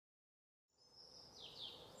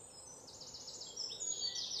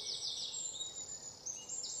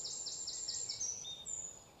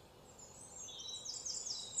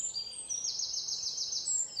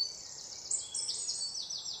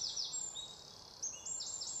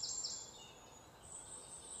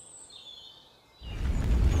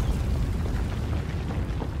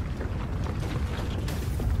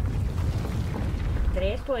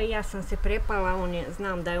treslo i ja sam se prepala,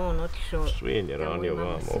 znam da je on otišao svinje ranio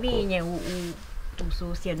vam oko. Svinje u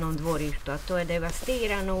susjednom dvorištu, a to je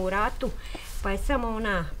devastirano u ratu, pa je samo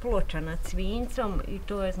ona ploča nad svincom i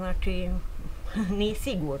to je znači nije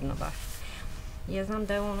sigurno baš. Ja znam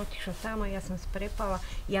da je on otišao tamo, ja sam se prepala,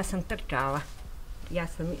 ja sam trčala.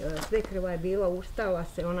 Svekrva je bila, ustala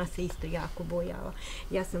se, ona se isto jako bojala.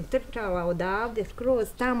 Ja sam trčala odavde, skroz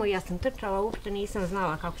tamo, ja sam trčala, uopšte nisam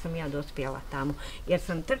znala kako sam ja dospjela tamo. Jer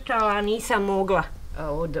sam trčala, a nisam mogla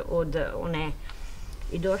od one.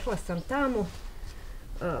 I došla sam tamo,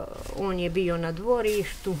 on je bio na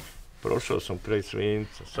dvorištu. Prošao sam kraj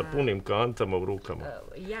svinca sa punim kantama u rukama.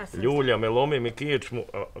 Ljulja me lomi mi kičmu,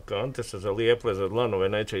 a kante se zalijeple za dlanove,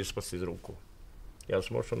 neće ispasti iz ruku. Ja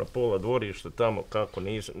sam ošao na pola dvorišta tamo, kako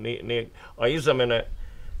nisam, a iza mene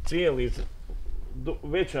cijeli,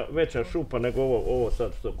 veća šupa nego ovo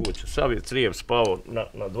sad što kuće. Sav je crijev spao na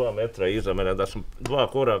 2 metra iza mene, da sam 2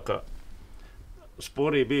 koraka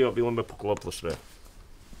sporiji bio, bilo me poklopilo sve.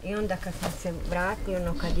 I onda kad sam se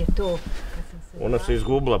vratio, kad je to... Ona se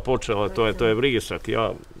izgubila, počela, to je vrisak.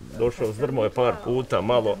 Ja došao, zdrmo je par puta,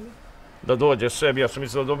 malo da dođe sebi. Ja sam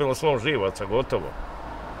mislio da dobila slom živaca, gotovo.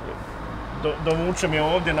 Dovučem je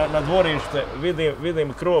ovdje na dvorište,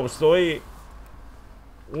 vidim krov stoji,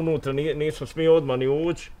 unutra nisam smio odmah ni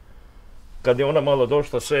ući. Kad je ona malo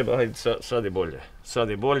došla sebi, ajde, sad je bolje. Sad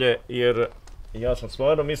je bolje, jer ja sam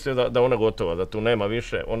stvarno mislio da ona gotova, da tu nema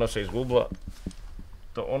više, ona se izgubila.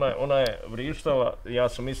 Ona je vrištala, ja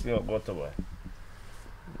sam mislio gotovo je.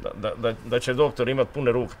 Da će doktor imati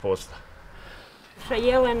pune ruke posla.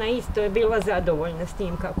 Jelena isto je bila zadovoljna s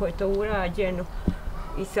tim kako je to urađeno.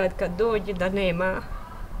 I sad kad dođe da nema,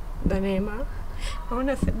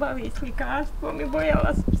 ona se bavi slikarstvom i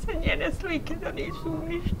bojala sam se njene slike da nisu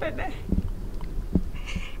uništene.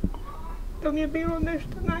 To mi je bilo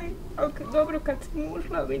nešto ali dobro kad sam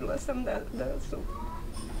ušla vidjela sam da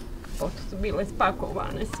su bile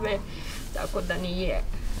spakovane sve, tako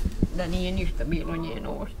da nije ništa bilo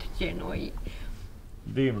njeno oštećeno.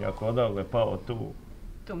 Dimnjak odavle pao tu.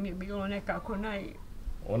 To mi je bilo nekako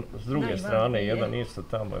s druge strane, jedan isto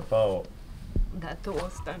tamo je pao. Da to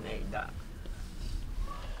ostane i da...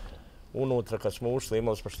 Unutra kad smo ušli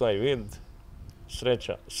imali smo šta i vidjeti.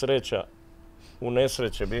 Sreća u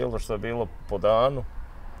nesreće bilo što je bilo po danu.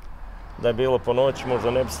 Da je bilo po noći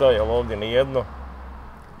možda ne bi stajalo ovdje ni jedno.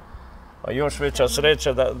 A još veća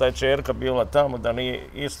sreća da je čerka bila tamo, da nije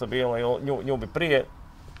isto bilo, nju bi prije,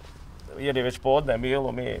 jer je već podne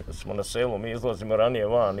bilo, mi smo na selu, mi izlazimo ranije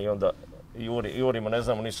van i onda jurimo, ne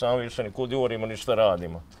znamo ni sami više ni kud jurimo, ni šta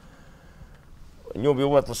radimo. Nju bi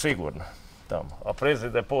uvatilo sigurno tamo. A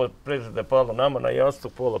prezide palo nama na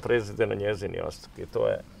jastuk, pola prezide na njezin jastuk. I to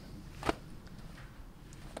je,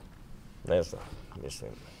 ne znam,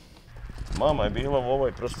 mislim. Mama je bila u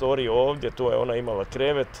ovoj prostoriji ovdje, tu je ona imala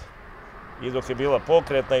krevet. I dok je bila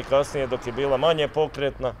pokretna i kasnije dok je bila manje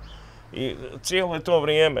pokretna. I cijelo je to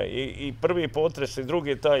vrijeme, i prvi potres i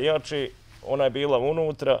drugi taj jači, ona je bila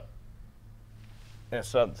unutra.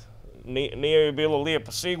 Sad, nije joj bilo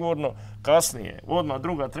lijepo sigurno. Kasnije, odmah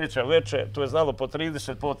druga, treća večer, tu je znalo po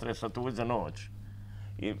 30 potresa tu iza noć.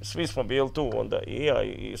 I svi smo bili tu onda, i ja,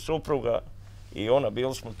 i supruga, i ona,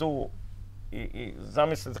 bili smo tu. I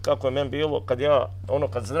zamislite kako je meni bilo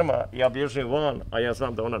kad zdrma, ja bježim van, a ja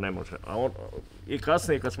znam da ona ne može. I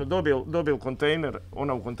kasnije kad smo dobili kontejner,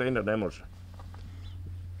 ona u kontejner ne može.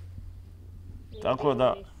 Tako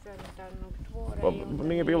da,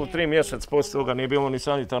 nije bilo 3 mjeseca poslije toga, nije bilo ni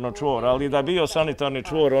sanitarnog čvora, ali da je bio sanitarni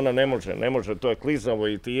čvor, ona ne može, to je klizavo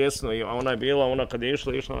i tijesno, a ona je bila, ona kad je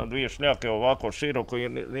išla na 2 šljake ovako široko i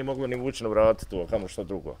nije mogla ni vući na vratiti tu, a kamo što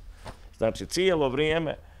drugo. Znači, cijelo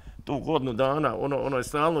vrijeme, tu godinu dana, ono je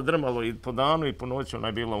stalno drmalo i po danu i po noći, ona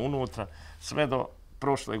je bila unutra, sve do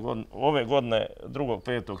prošle godine, ove godine,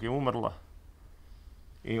 2.5. je umrla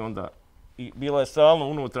i onda, bila je stalno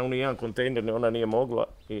unutra, on jedan kontejner, ona nije mogla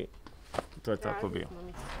i to je tako bilo.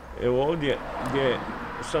 Evo ovdje gdje je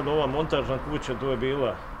sad ova montažna kuća, tu je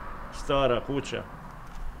bila stara kuća,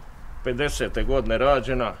 50. godine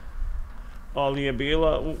rađena, ali je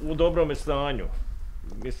bila u dobrome stanju.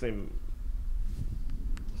 Mislim,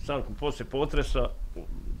 sad poslije potresa,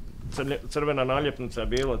 crvena naljepnica je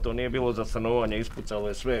bila, to nije bilo za stanovanje, ispucalo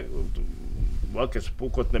je sve, ovake su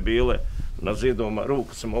pukotne bile na zidovima,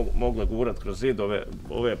 ruke se mogle gurat kroz zidove,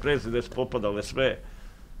 ove prezide su popadale sve.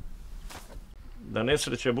 Da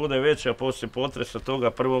nesreća bude veća poslije potresa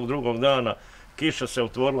toga prvog, drugog dana, kiša se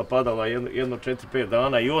otvorila, padala jedno 4-5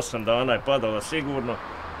 dana i 8 dana je padala sigurno,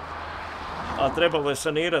 a trebalo je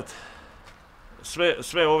sanirati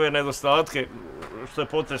sve ove nedostatke što je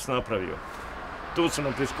potres napravio. Tu su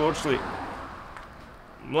nam priskočili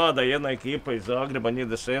mlada jedna ekipa iz Zagreba, njih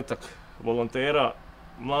 10-ak volontera,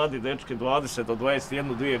 mladi dečki 20 do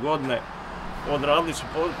 21, 2 godine, odradili su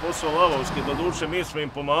posao lavovski, doduše mi smo im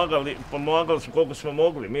pomagali smo koliko smo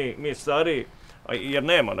mogli, mi stariji, jer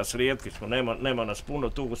nema nas, rijetki smo, nema nas puno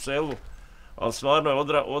tu u selu, ali stvarno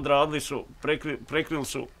odradili su, prekrili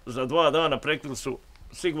su, za 2 dana prekrili su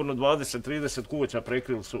sigurno 20-30 kuća,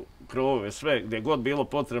 prekrili su krovove, sve, gdje god bilo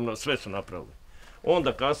potrebno, sve su napravili.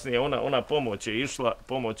 Onda kasnije ona pomoć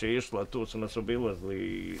je išla, tu su nas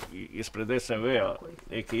obilazili ispred SMV-a,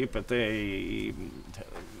 ekipe te i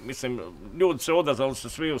mislim, ljudi se odazvali su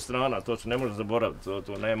svi u strana, to se ne može zaboraviti,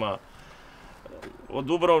 to nema. Od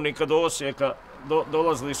Dubrovnika do Osijeka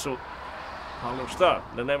dolazili su, ali šta,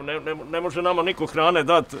 ne može nama niko hrane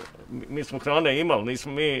dati, mi smo hrane imali,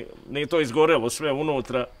 nismo mi, nije to izgorelo sve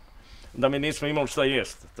unutra, da mi nismo imali šta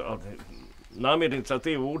jest. Namirnica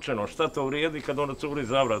ti vučeno, šta to vrijedi kad ono curi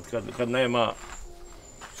zavrat, kad nema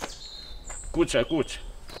kuća je kuća.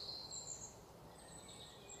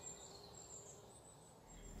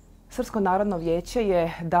 Srpsko narodno vijeće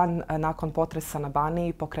je dan nakon potresa na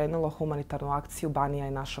Baniji pokrenulo humanitarnu akciju Banija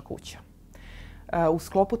je naša kuća. U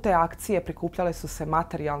sklopu te akcije prikupljale su se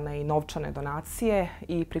materijalne i novčane donacije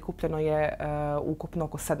i prikupljeno je ukupno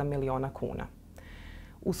oko 7 miliona kuna.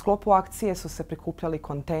 U sklopu akcije su se prikupljali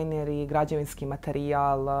kontejneri, građevinski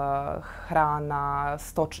materijal, hrana,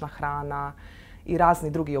 stočna hrana i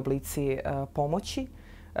razni drugi oblici pomoći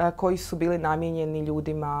koji su bili namijenjeni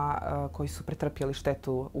ljudima koji su pretrpjeli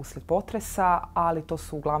štetu uslijed potresa, ali to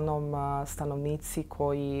su uglavnom stanovnici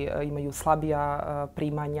koji imaju slabija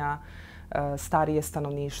primanja, starije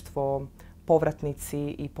stanovništvo, povratnici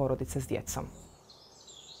i porodice s djecom.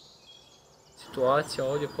 Situacija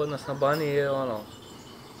ovdje kod nas na Baniji je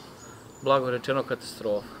blago rečeno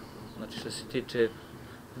katastrofa. Znači što se tiče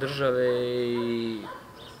države i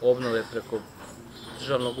obnove preko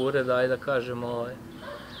državnog ureda, ajde da kažemo,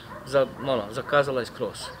 zakazala je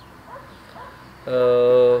skroz.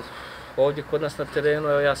 Ovdje kod nas na terenu,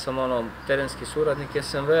 evo ja sam terenski suradnik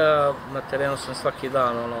SMV-a, na terenu sam svaki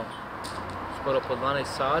dan skoro po 12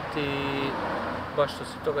 sati i baš što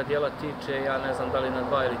se toga dijela tiče, ja ne znam da li na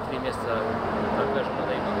 2 ili 3 mjeseca, da kažemo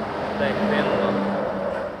da je krenula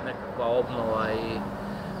nekakva obnova i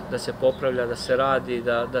da se popravlja, da se radi,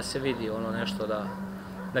 da se vidi nešto,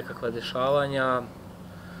 nekakva dešavanja.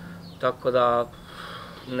 Tako da,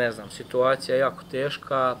 ne znam, situacija je jako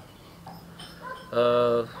teška.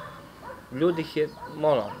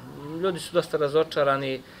 Ljudi su dosta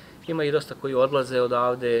razočarani, ima i dosta koji odlaze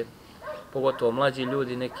odavde, pogotovo mlađi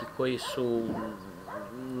ljudi, neki koji su,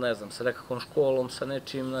 ne znam, sa nekakvom školom, sa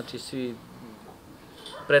nečim, znači svi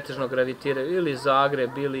pretežno gravitiraju ili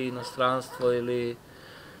Zagreb, ili inostranstvo, ili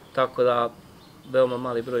tako da veoma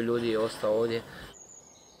mali broj ljudi je ostao ovdje.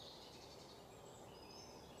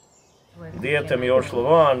 Dijete mi je ošlo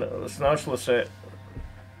van, snašlo se,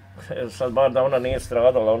 sad bar da ona nije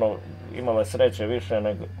stradala, imala je sreće više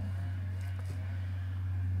nego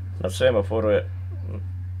na semaforu je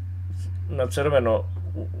na crveno,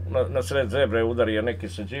 na sred zebre udario neki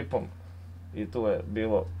sa džipom i tu je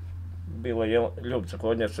bilo Ljubica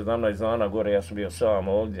kod nje 17 dana gore, ja sam bio sam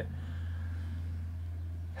ovdje.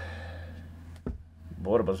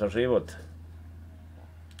 Borba za život.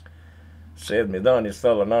 7. dan je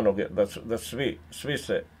stala na noge, da svi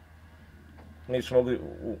se nisu mogli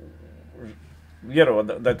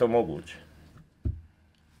vjerovati da je to moguće.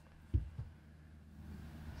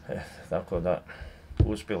 Tako da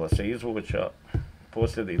uspjela se izvući, a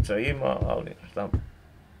posljedica ima, ali šta,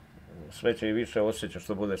 sve će i više osjećati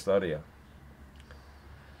što bude starija.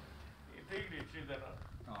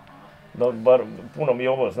 Bar puno mi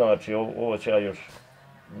ovo znači, ovo će ja još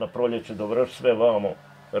na proljeće dovršiti sve vamo,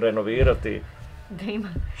 renovirati.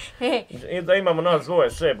 I da imamo nas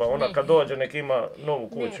dvoje seba, ona kad dođe nek ima novu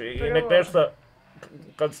kuću i nek nešto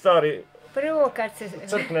kad stari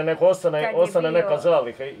crkne, nek ostane neka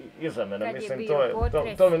zaliha iza mene, mislim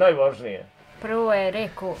to mi najvažnije. Prvo je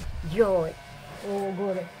rekao, joj, ovo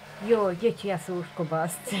gore, joj, gdje ću ja suško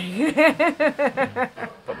basce.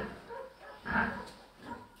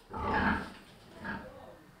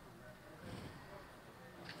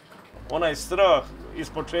 Onaj strah iz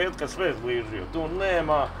početka sve zbližio, tu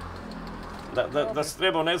nema da se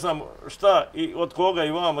treba ne znam šta i od koga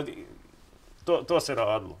i vama, to se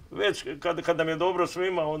radilo. Već kad nam je dobro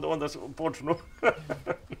svima, onda počnu.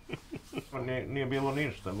 Nije bilo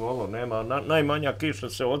ništa, golo, nema, najmanja kiša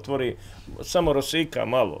se otvori, samo rosika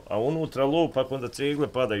malo, a unutra lupak, onda cigle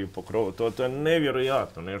padaju po krovu, to je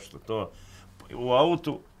nevjerojatno nešto, to u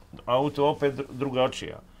autu opet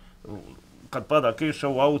drugačija. Kad pada kiša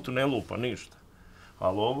u autu ne lupa ništa,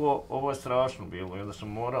 Ali ovo je strašno bilo i onda sam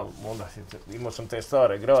morao, imao sam te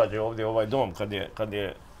stare građe ovdje, ovaj dom kad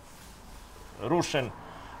je rušen,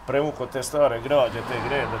 prevukao te stare građe, te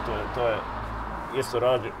grede, to je isto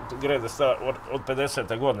grede od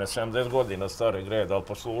 50. godine, 70 godina stare grede, ali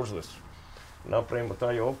poslužili su. Napravimo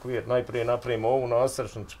taj okvir, najprije napravimo ovu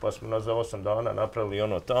nastrešnicu, pa smo za 8 dana napravili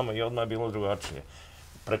ono tamo i odmah je bilo drugačije.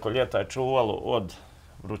 Preko ljeta je čuvalo od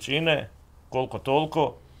vrućine, koliko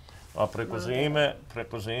toliko, a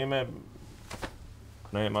preko zime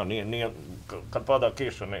nema, kad pada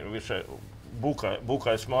kiša, više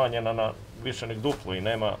buka je smanjena na više nek duplo i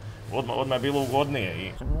nema, odmah je bilo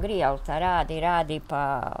ugodnije. Grijalca radi,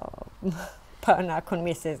 pa nakon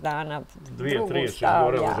mjesec dana drugu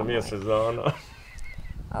stavljamo. Za mjesec dana.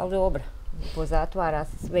 Ali dobro, pozatvara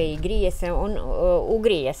se sve i grije se,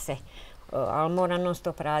 ugrije se. Ali mora non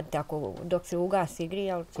stop raditi, dok se ugasi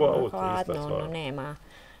grijalca, hladno,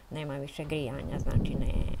 nema više grijanja, znači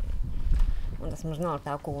ne. Onda smo znali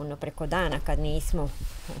tako preko dana kad nismo,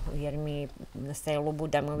 jer mi na selu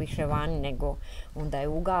budemo više vani, nego onda je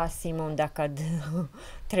ugasimo, onda kad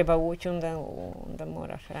treba ući, onda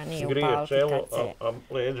moraš ranije upaliti. Grije čelo, a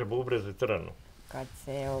leđe, bubrezi, trnu. Kad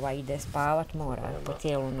se ide spavat, mora po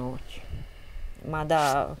cijelu noć.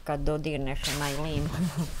 Mada kad dodirneš onaj lim,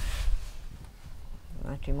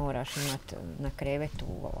 znači moraš imati na krevetu,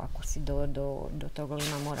 ako si do tog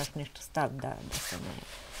lima moraš nešto staviti da se ne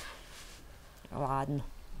ladno.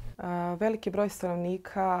 Veliki broj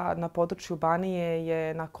stanovnika na području Banije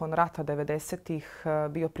je nakon rata 90-ih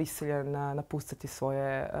bio prisiljen napustiti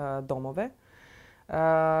svoje domove.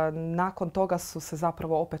 Nakon toga su se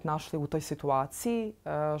zapravo opet našli u toj situaciji,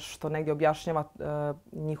 što negdje objašnjava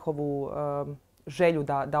njihovu želju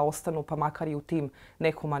da ostanu, pa makar i u tim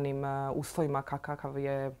nehumanim uslovima kakav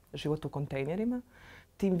je život u kontejnerima.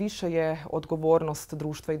 Tim više je odgovornost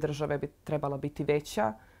društva i države bi trebala biti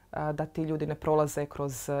veća, da ti ljudi ne prolaze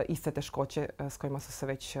kroz iste teškoće s kojima su se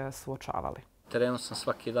već suočavali. Na terenu sam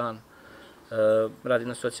svaki dan, radim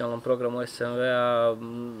na socijalnom programu SMV-a,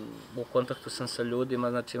 u kontaktu sam sa ljudima,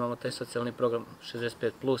 znači imamo taj socijalni program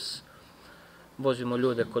 65+, vozimo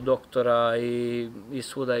ljude kod doktora i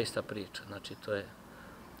svuda je ista priča, znači to je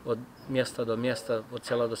od mjesta do mjesta, od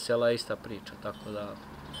sela do sela je ista priča, tako da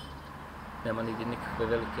nema nigdje nikakve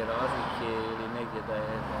velike razlike ili negdje da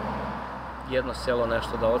je jedno selo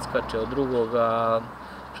nešto da odskače od drugoga.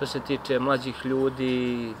 Što se tiče mlađih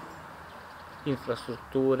ljudi,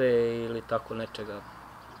 infrastrukture ili tako nečega,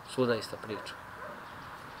 svuda ista priča.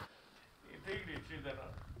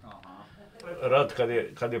 Rat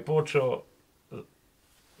kad je počeo,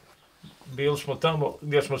 bili smo tamo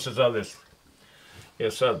gdje smo se zadesili.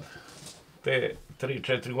 Jer sad, te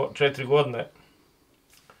 3-4 godine,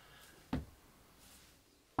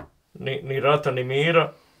 ni rata ni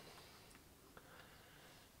mira,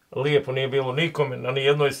 lijepo nije bilo nikome, na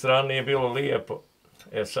nijednoj strani nije bilo lijepo.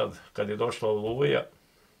 Sad, kad je došla Oluja,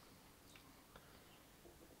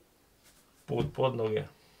 put pod noge,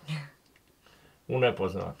 u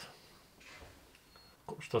nepoznato.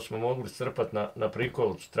 Što smo mogli strpati na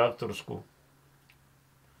prikolicu traktorsku,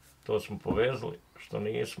 to smo povezli, što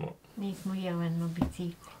nismo. Nismo jeli na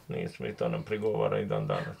bicikl. Nismo i to nam prigovara i dan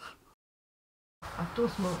danas. A tu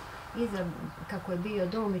smo, kako je bio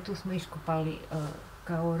dom, i tu smo iskopali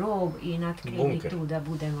kao rov i natkrili tu da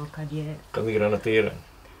budemo kad je granatiranje.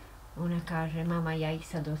 Ona kaže, mama, ja i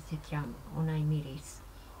sad osjećam onaj miris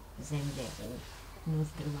zemlje u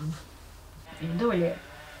nozdrvama. I dolje,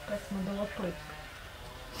 kad smo došli,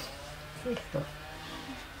 isto.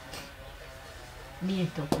 Nije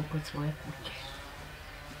to kod svoje kuće.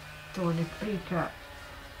 To nek priča.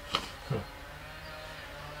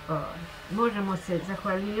 Možemo se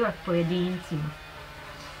zahvaljivati pojedincima.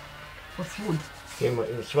 Posvud.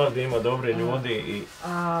 Svakdje ima dobre ljudi i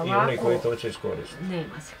oni koji to će iskoristiti.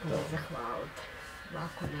 Nema se kome zahvaliti.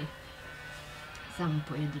 Ovako ne. Samo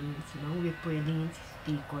pojedincima. Uvijek pojedinci su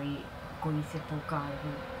ti koji se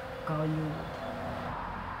pokažu kao ljudi.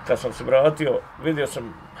 Kad sam se vratio, vidio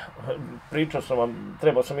sam, pričao sam vam,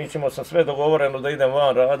 trebao sam ići, imao sam sve dogovoreno da idem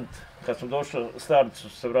van raditi. Kad sam došao, starci su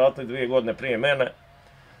se vratili 2 godine prije mene.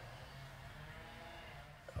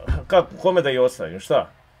 Kome da ih ostavim, šta?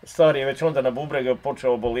 Stari je već onda na bubrege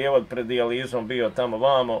počeo obolijevati, pred dijalizom bio tamo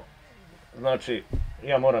vamo. Znači,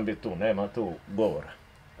 ja moram biti tu, nema tu govora.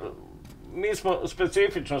 Mi smo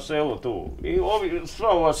specifično selo tu. I sva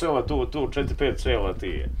ova sela tu, 4-5 sela ti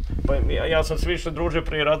je. Pa ja sam se više družio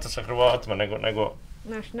prije rata sa Hrvatima nego...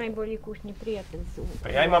 Naš najbolji kućni prijatelj su Pa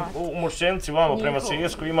ja imam u Mošćenici vamo prema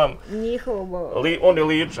Sisku, imam... Njihovo... On je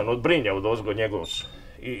ličan, od Brinja od ozgo njegov su.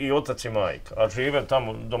 i otac i majka, a žive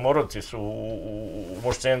tamo, domorodci su u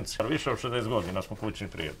Moštanici. Više od 60 godina smo kućni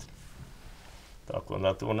prijatelji. Tako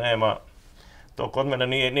da tu nema, to kod mene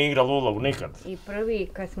nije igralo ulogu nikad. I prvi,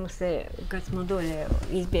 kad smo dolje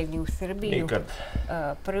izbjegli u Srbiju,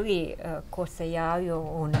 prvi ko se javio,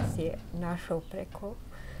 on nas je našao preko...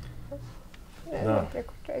 Nema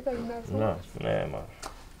preko čega i nazvao. Nema.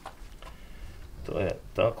 To je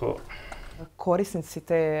tako. Korisnici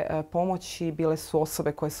te pomoći bile su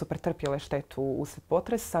osobe koje su pretrpjele štetu uslijed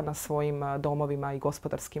potresa na svojim domovima i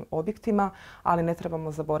gospodarskim objektima, ali ne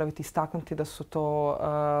trebamo zaboraviti istaknuti da su to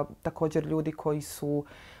također ljudi koji su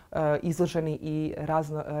izloženi i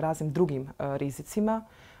raznim drugim rizicima,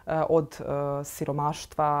 od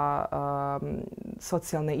siromaštva,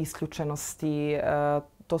 socijalne isključenosti.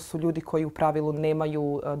 To su ljudi koji u pravilu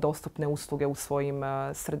nemaju dostupne usluge u svojim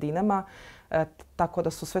sredinama. Tako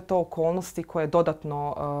da su sve to okolnosti koje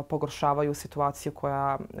dodatno pogoršavaju situaciju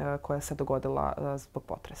koja se dogodila zbog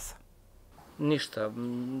potresa. Ništa,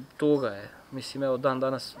 tuga je. Mislim, evo dan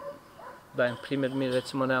danas dajem primjer, mi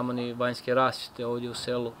recimo nemamo ni vanjske rasvjete ovdje u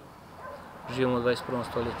selu. Živimo u 21.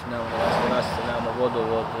 stoljeću, nemamo vanjske rasvjete, nemamo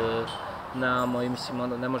vodovod, nemamo i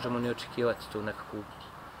mislim ne možemo ni očekivati tu nekakvu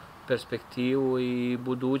perspektivu i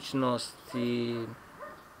budućnost i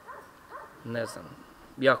ne znam,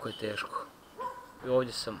 jako je teško.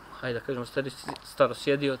 Ovdje sam, hajde da kažemo,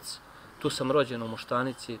 starosjedioc, tu sam rođen u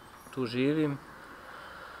Moštanici, tu živim.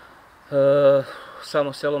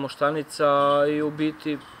 Samo selo Moštanica i u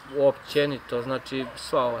biti općenito, znači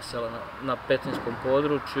sva ova sela na petrinjskom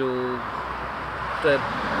području, to je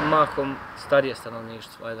mahom starije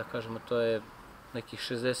stanovništvo, ajde da kažemo, to je nekih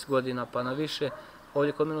 60 godina pa na više.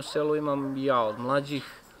 Ovdje kod mene u selu imam ja od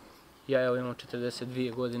mlađih, ja evo imam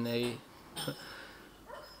 42 godine i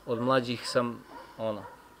od mlađih sam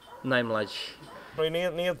najmlađi. I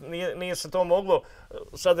nije se to moglo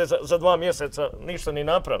sad za 2 mjeseca ništa ni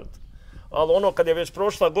napraviti. Ali ono kad je već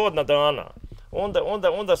prošla godina dana,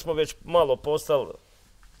 onda smo već malo postali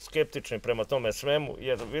skeptični prema tome svemu,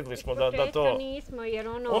 jer vidjeli smo da to... Iz početka nismo, jer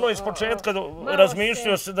ono iz početka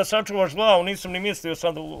razmišljao se da sačuvaš glavu, nisam ni mislio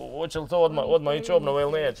sad hoće li to odmah ići obnova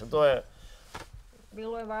ili neće, to je...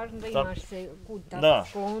 Bilo je važno da imaš se kud da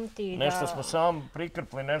skloniti. Nešto smo sam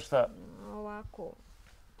prikrpli, nešto... Ovako.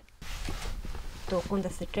 To onda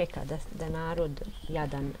se čeka da narod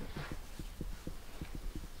jadan...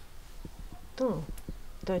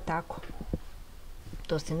 To je tako.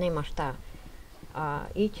 To se nema šta.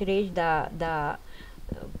 Ići reći da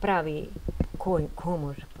pravi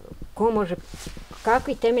ko može,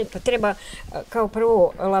 kakvi temelj, pa treba kao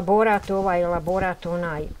prvo elaborat ovaj, elaborat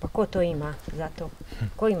onaj, pa ko to ima za to?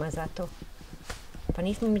 Ko ima za to? Pa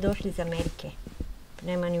nismo mi došli iz Amerike,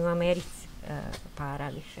 nema ni u Americi para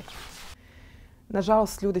više.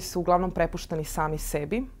 Nažalost, ljudi su uglavnom prepušteni sami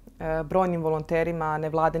sebi, brojnim volonterima,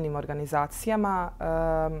 nevladinim organizacijama.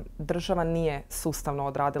 Država nije sustavno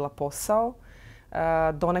odradila posao.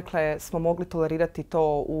 Donekle smo mogli tolerirati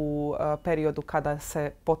to u periodu kada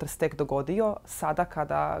se potres tek dogodio. Sada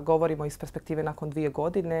kada govorimo iz perspektive nakon 2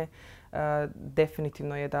 godine,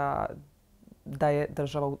 definitivno je da je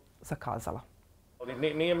država zakazala.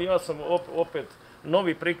 Nije mi jasno opet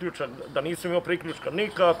novi priključak, da nisam imao priključka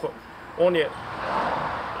nikako, on je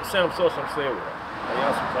 700-800 eura. A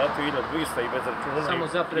ja sam platio 1200 i bez računa. Samo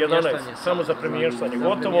za premještanje. Samo za premještanje.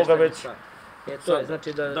 Gotovo ga već... To je,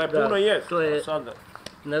 znači da je puno jest.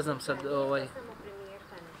 Ne znam sad,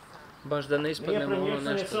 baš da ne ispadnemo ono nešto.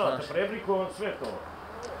 Nije premještanje sad, prebrikovan sve to.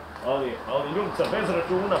 Ali Ljubica bez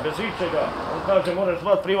računa, bez ičega, on kaže moraš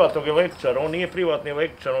zvati privatnog električara, on nije privatni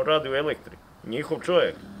električar, on radi u elektri. Njihov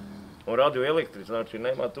čovjek, on radi u elektri, znači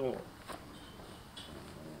nema tu...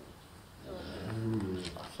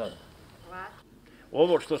 Sad.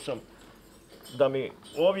 Ovo što sam, da mi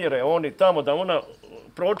ovjere oni tamo, da ona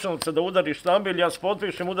pročelnica da udari štambilj, ja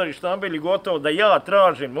potpišem udari štambilj i gotovo da ja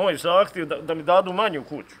tražim moj zahtjev da mi dadu manju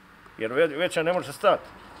kuću, jer veća ne može stati.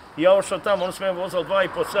 Ja ošao tamo, on sve vozao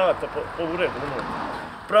 2,5 sata po uredu,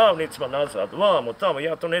 pravnicima nazad, vamo, tamo,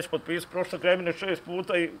 ja to neću potpisati, prošlo kraj mene 6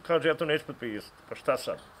 puta i kaže ja to neću potpisati. Pa šta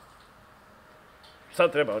sad? Šta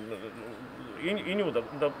treba? I nju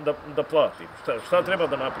da platim, šta treba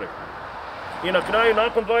da napravim? I na kraju,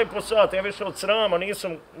 nakon 2,5 sata, ja više od srama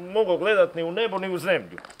nisam mogao gledati ni u nebo, ni u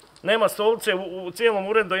zemlju. Nema stolice u cijelom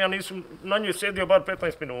uredu, ja nisam na njoj sjedio bar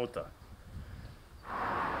 15 minuta.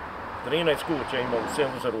 13 kuća ima u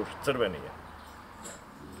selu za ruš, crveni je.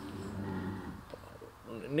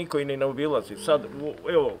 Niko i ne obilazi. Sad,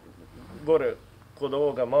 evo, gore, kod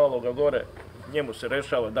ovoga maloga gore, njemu se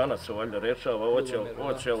rešava, danas se valjda rešava,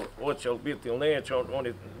 hoće li biti ili neće.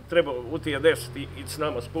 Oni treba u tije 10 ići s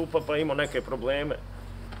nama skupa, pa ima neke probleme.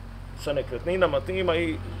 sa nekretninama tima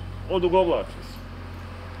i odugovlači se.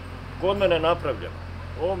 Kod mene je napravljeno.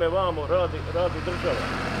 Ovome vamo radi država.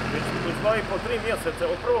 Već 2,5-3 mjeseca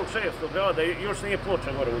od 1.6. rada još nije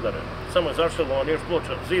ploča gore udarena. Samo je zaštelovan još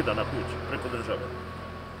ploča zida na kući preko države.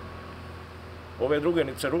 Ove druge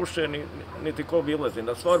niti se ruše, niti ko obilazi.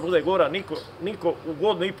 Da stvar bude gora, niko u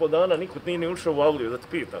godinu i po dana, niko nije ni ušao u avliju da te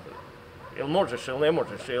pita. Jel možeš, jel ne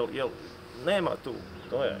možeš, jel nema tu,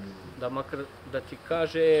 to je. Da makar da ti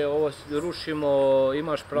kaže ovo rušimo,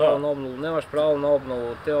 imaš pravo na obnovu, nemaš pravo na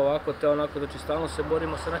obnovu, te ovako, te onako, znači stalno se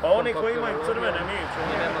borimo sa nekakvom Pa oni koji imaju crvene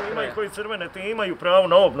imaju koji crvene, ti imaju pravo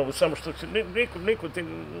na obnovu, samo što niko ti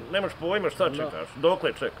nemaš pojma šta čekaš,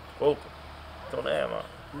 dokle čekaš, koliko, to nema.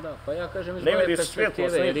 Da, pa ja kažem iz moje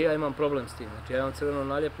perspektive, jer ja imam problem s tim. Znači ja imam crvenu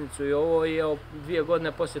naljepnicu i ovo i 2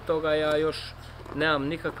 godine poslije toga ja još nemam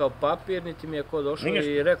nikakav papir, niti mi je ko došao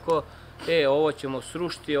i rekao ovo ćemo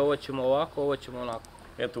srušiti, ovo ćemo ovako, ovo ćemo onako.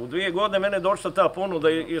 Eto, u 2 godine mene je došla ta ponuda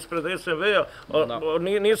ispred SMV-a,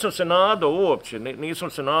 nisam se nadao uopće,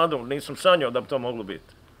 nisam sanjao da bi to moglo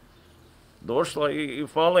biti. Došla i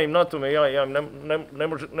hvala im na tome, ja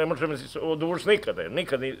ne možem se odužiti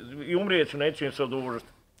nikada, i umrijeću neću im se odužiti.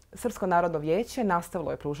 Srpsko narodno vijeće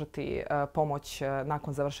nastavilo je pružati pomoć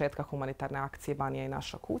nakon završetka humanitarne akcije Banija i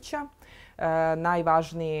naša kuća.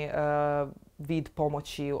 Najvažniji vid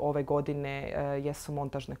pomoći ove godine jesu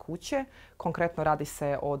montažne kuće. Konkretno radi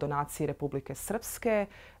se o donaciji Republike Srpske,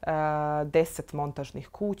 10 montažnih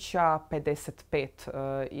kuća,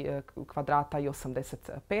 55 kvadrata i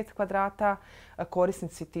 85 kvadrata.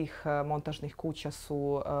 Korisnici tih montažnih kuća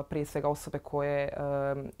su prije svega osobe koje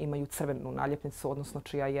imaju crvenu naljepnicu, odnosno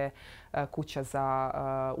čija je kuća za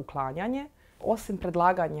uklanjanje. Osim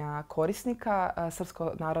predlaganja korisnika,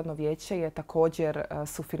 Srpsko narodno vijeće je također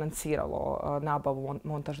sufinanciralo nabavu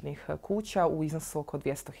montažnih kuća u iznosu oko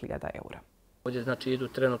 200.000 eura. Ovdje znači idu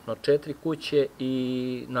trenutno 4 kuće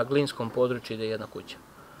i na glinskom području ide 1 kuća.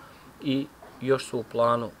 I još su u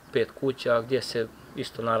planu 5 kuća gdje se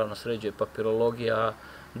isto naravno sređuje papirologija,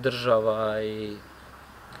 država i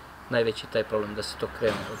najveći taj problem da se to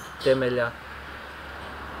krene od temelja.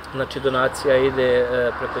 Znači donacija ide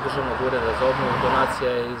preko Državnog ureda za obnovu,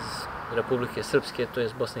 donacija je iz Republike Srpske, to je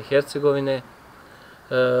iz Bosne i Hercegovine.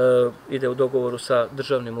 Ide u dogovoru sa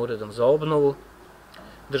Državnim uredom za obnovu.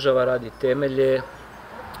 Država radi temelje,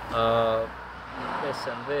 a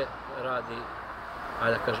SNV radi,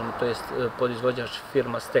 ajde da kažemo, to je podizvođač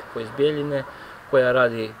firma Teško iz Bijeljine, koja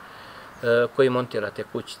radi, koji montira te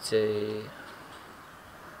kućice i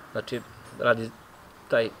znači radi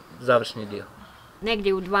taj završni dio.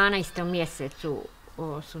 Negdje u 12. mjesecu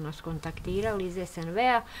su nas kontaktirali iz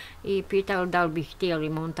SNV-a i pitali da li bi htjeli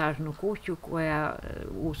montažnu kuću koja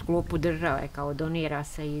u sklopu države kao donira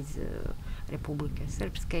se iz Republike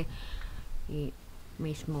Srpske i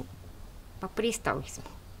mi smo, pa pristali smo.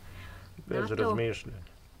 Bez razmišljanja.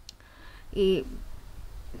 I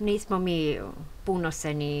nismo mi puno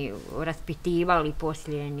se ni raspitivali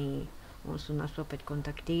poslije, ni oni su nas opet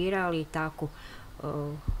kontaktirali i tako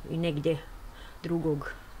i negdje 2.,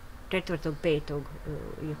 4., 5.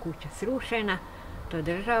 je kuća srušena, to je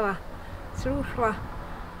država srušila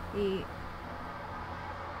i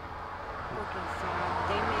počeli se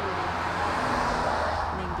temelji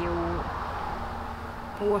negdje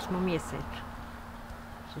u 8. mjesecu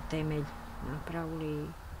su temelj napravili,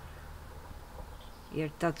 jer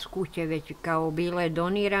tad su kuće već kao bile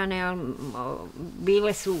donirane, ali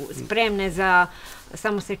bile su spremne za,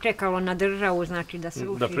 samo se čekalo na državu, znači da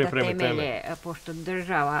sruši da temelje, pošto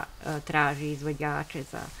država traži izvođače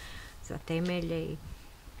za temelje i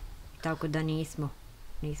tako da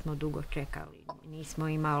nismo dugo čekali. Nismo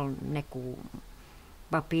imali neku,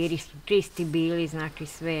 papiri su čisti bili, znači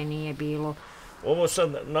sve nije bilo. Ovo sad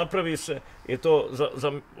napravi se i to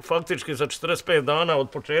faktički za 45 dana od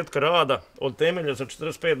početka rada, od temelja za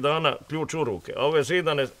 45 dana ključ u ruke. A ove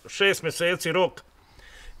zidane 6 mjeseci rok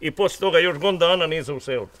i poslije toga još godinu dana niza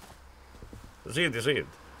useliti. Zid je zid.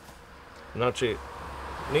 Znači,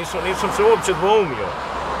 nisam se uopće dvoumio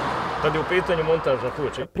kad je u pitanju montažna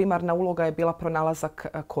kuća. Primarna uloga je bila pronalazak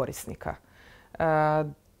korisnika.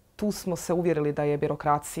 Tu smo se uvjerili da je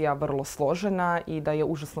birokracija vrlo složena i da je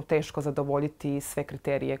užasno teško zadovoljiti sve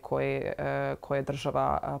kriterije koje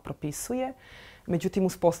država propisuje. Međutim,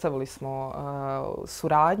 uspostavili smo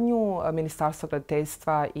suradnju Ministarstva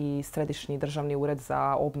graditeljstva i Središnji državni ured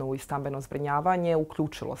za obnovu i stambeno zbrinjavanje.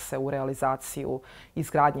 Uključilo se u realizaciju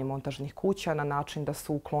izgradnje montažnih kuća na način da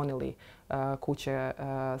su uklonili kuće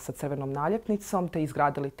sa crvenom naljepnicom te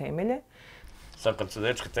izgradili temelje. Sad kad se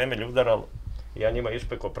dečki temelj udarali, ja njima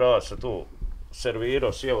ispekao pravaca tu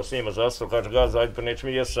servirao, sjeo s njima za stol, kaže gaz, ajde pa neće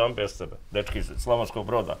mi jesti sam bez tebe. Dečki iz Slavonskog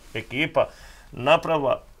Broda, ekipa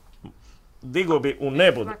napravila, digo bi u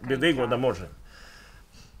nebo, bi digo da može.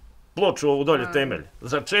 Ploču ovu dolje temelj.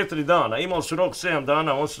 Za 4 dana, imali su rok 7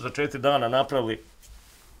 dana, oni su za 4 dana napravili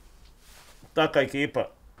taka ekipa.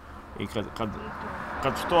 I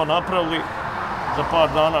kad su to napravili, za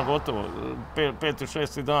par dana gotovo, 5. i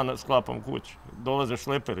 6. dan sklapam kuću. Dolaze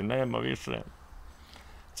šleperi, nema više.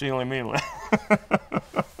 Cile mile.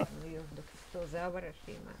 Dok se to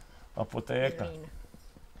završi, ima. Apoteka.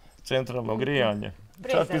 Centralno grijanje.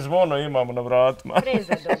 Čak i zvono imamo na vratima.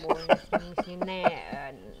 Prezadovoljni, mislim,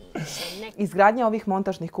 Izgradnja ovih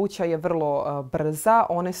montažnih kuća je vrlo brza.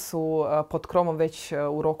 One su pod kromom već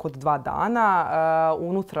u roku od 2 dana.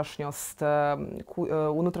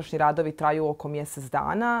 Unutrašnji radovi traju oko mjesec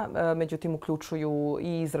dana, međutim uključuju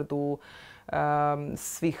i izradu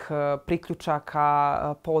svih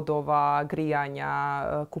priključaka, podova, grijanja,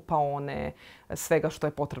 kupaone, svega što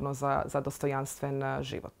je potrebno za dostojanstven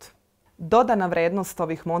život. Dodana vrijednost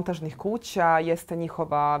ovih montažnih kuća jeste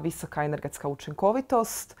njihova visoka energetska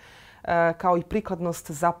učinkovitost, kao i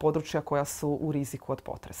prikladnost za područja koja su u riziku od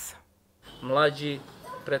potresa. Mlađi,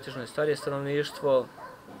 pretežno je starije stanovništvo,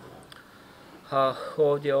 a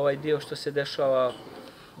ovdje ovaj dio što se dešava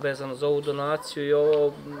vezano za ovu donaciju i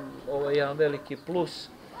ovo je jedan veliki plus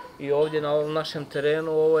i ovdje na ovom našem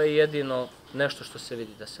terenu ovo je jedino nešto što se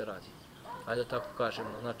vidi da se radi. Ajde da tako kažemo,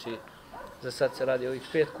 znači za sad se radi ovih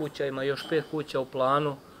 5 kuća, ima još 5 kuća u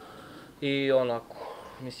planu i onako,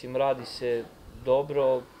 mislim, radi se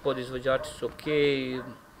dobro, podizvođači su okej,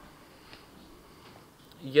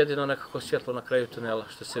 jedino nekako svjetlo na kraju tunela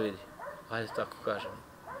što se vidi, ajde tako kažemo.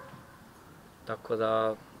 Tako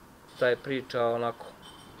da ta je priča onako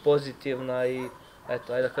pozitivna i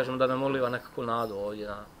eto, ajde da kažem da nam uliva nekakvu nadu ovdje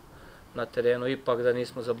na terenu, ipak da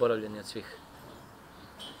nismo zaboravljeni od svih.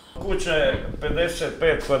 Kuća je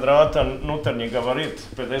 55 kvadrata, unutarnji gabarit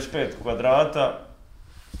 55 kvadrata,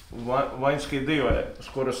 vanjski dio je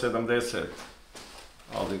skoro 70,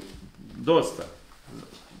 ali dosta.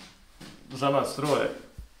 Za nas troje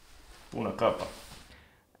puna kapa.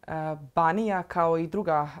 Banija, kao i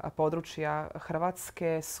druga područja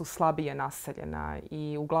Hrvatske, su slabije naseljena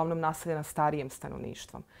i uglavnom naseljena starijem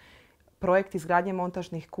stanovništvom. Projekt izgradnje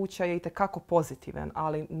montažnih kuća je itekako pozitivan,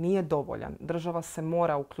 ali nije dovoljan. Država se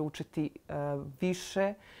mora uključiti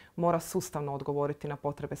više, mora sustavno odgovoriti na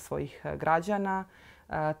potrebe svojih građana.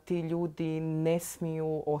 Ti ljudi ne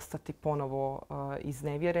smiju ostati ponovo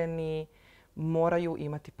iznevjereni, moraju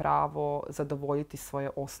imati pravo zadovoljiti svoje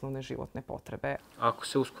osnovne životne potrebe. Ako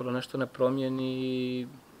se uskoro nešto ne promijeni,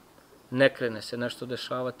 ne krene se nešto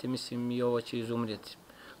dešavati, mislim i ovo će izumrijeti.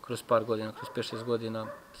 Kroz par godina, kroz 5-6 godina,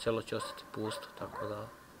 selo će ostati pusto, tako da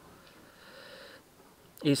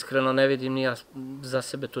iskreno ne vidim ni ja za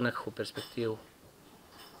sebe tu nekakvu perspektivu.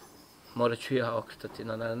 Morat ću ja okretati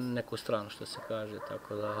na neku stranu, što se kaže,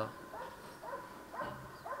 tako da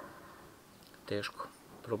teško,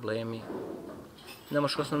 problemi,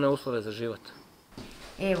 nemaš osnovne uslove za život.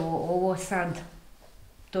 Evo, ovo sad,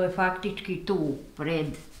 to je faktički tu, pred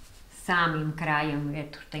samim krajem,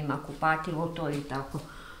 eto što ima kupatilo, to je tako.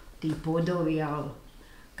 Ti podovi, ali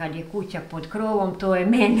kad je kuća pod krovom, to je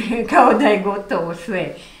mene kao da je gotovo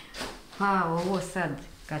sve. Pa ovo sad,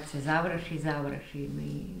 kad se završi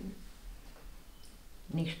mi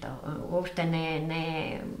ništa. Uopšte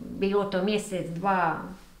bilo to mjesec, 2,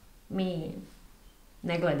 mi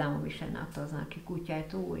ne gledamo više na to, znači kuća je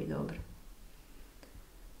tu i dobro.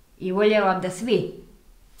 I voljela da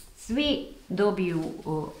svi dobiju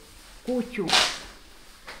kuću,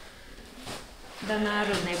 da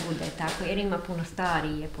narod ne bude tako, jer ima puno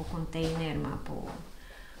starije po kontejnerima,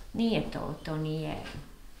 nije to nije.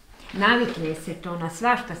 Navikne se to, na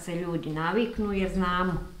svašta se ljudi naviknu jer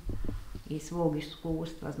znamo iz svog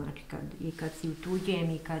iskustva, znači kad si u tuđem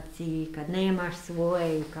i kad nemaš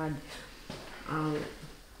svoje i ali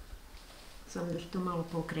samo da što malo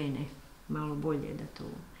pokrene, malo bolje da to